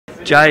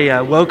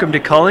Jay, welcome to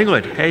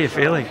Collingwood. How are you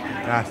feeling?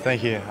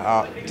 Thank you.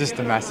 Just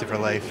a massive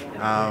relief.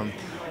 I'm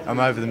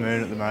over the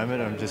moon at the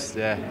moment. I'm just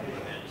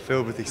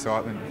filled with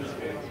excitement.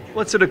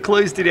 What sort of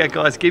clues did our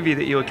guys give you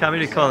that you were coming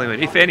to Collingwood,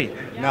 if any?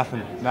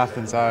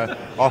 Nothing. So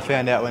I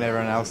found out when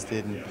everyone else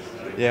did, and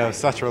it was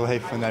such a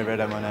relief when they read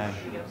out my name.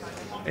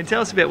 And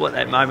tell us about what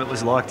that moment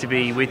was like to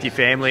be with your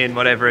family and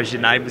whatever as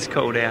your name was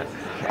called out.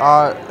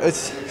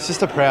 It's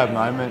just a proud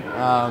moment.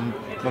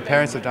 My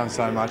parents have done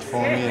so much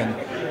for me,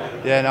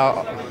 and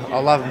I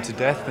love them to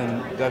death,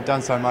 and they've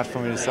done so much for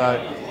me. So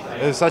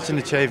it was such an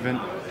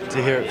achievement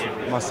to hear it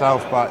for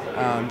myself, but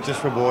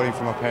just rewarding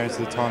for my parents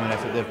for the time and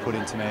effort they've put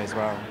into me as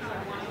well.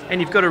 And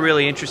you've got a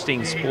really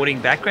interesting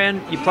sporting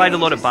background. You played a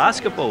lot of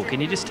basketball.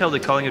 Can you just tell the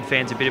Collingwood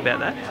fans a bit about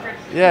that?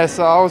 Yeah,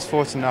 so I was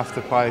fortunate enough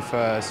to play for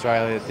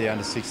Australia at the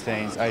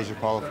under-16s Asia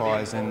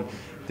qualifiers and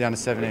the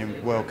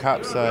under-17 World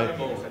Cup,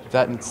 so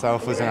that in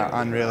itself was an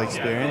unreal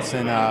experience,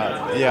 and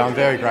I'm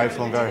very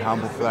grateful and very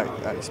humble for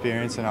that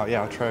experience, and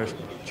I'll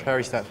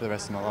cherish that for the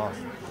rest of my life.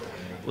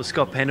 Well,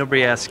 Scott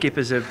Pendlebury, our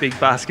skipper's a big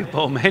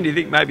basketball man. Do you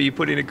think maybe you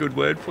put in a good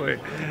word for you?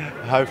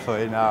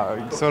 Hopefully,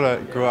 no. I sort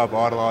of grew up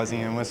idolising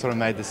him, and we sort of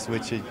made the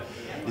switch. You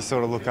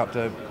sort of look up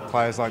to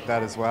players like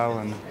that as well,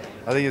 and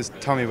I think it was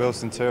Tommy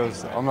Wilson too.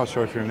 I'm not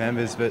sure if he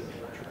remembers, but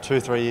 2 or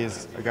 3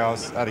 years ago I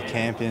was at a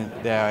camp in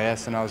the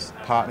AIS and I was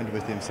partnered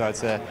with him, so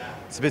it's a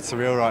bit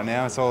surreal right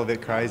now. It's all a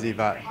bit crazy,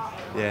 but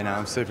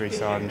I'm super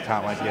excited and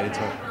can't wait to get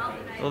into it.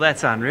 Well,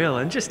 that's unreal.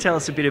 And just tell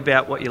us a bit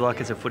about what you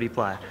like as a footy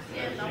player.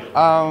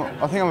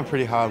 I think I'm a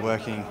pretty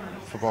hard-working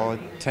footballer,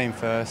 team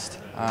first.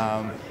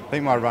 I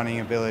think my running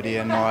ability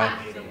and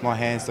my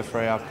hands to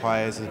free up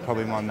players is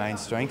probably my main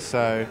strength.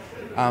 So,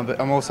 but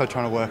I'm also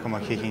trying to work on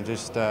my kicking,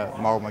 just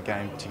mould my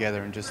game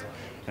together and just,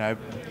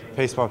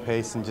 piece by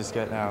piece, and just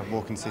get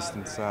more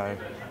consistent. So,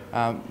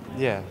 Well,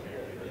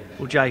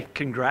 Jay,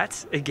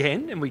 congrats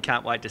again, and we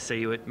can't wait to see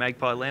you at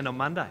Magpie Land on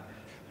Monday.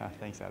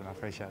 Thanks, Adam. I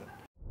appreciate it.